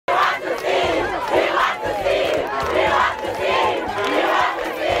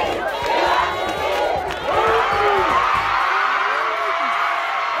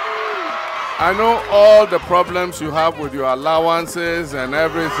I know all the problems you have with your allowances and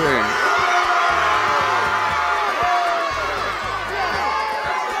everything.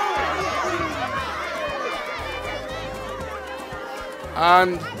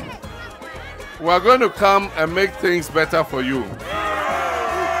 And we're going to come and make things better for you.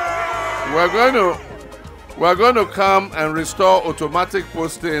 We're going to come and restore automatic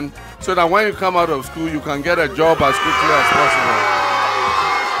posting so that when you come out of school, you can get a job as quickly as possible.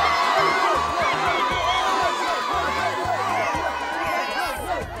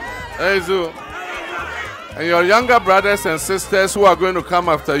 And your younger brothers and sisters who are going to come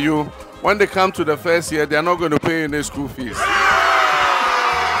after you, when they come to the first year, they are not going to pay any school fees.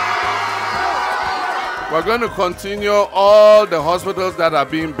 We're going to continue all the hospitals that are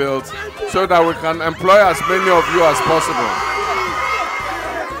being built so that we can employ as many of you as possible.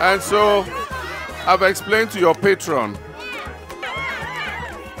 And so, I've explained to your patron,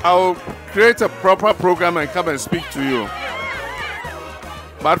 I'll create a proper program and come and speak to you.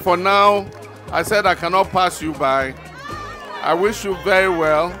 But for now, I said I cannot pass you by. I wish you very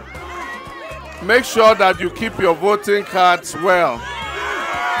well. Make sure that you keep your voting cards well.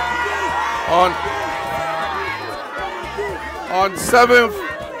 On 7th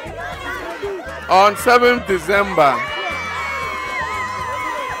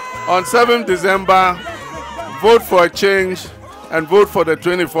December, vote for a change and vote for the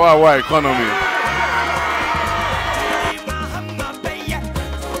 24-hour economy.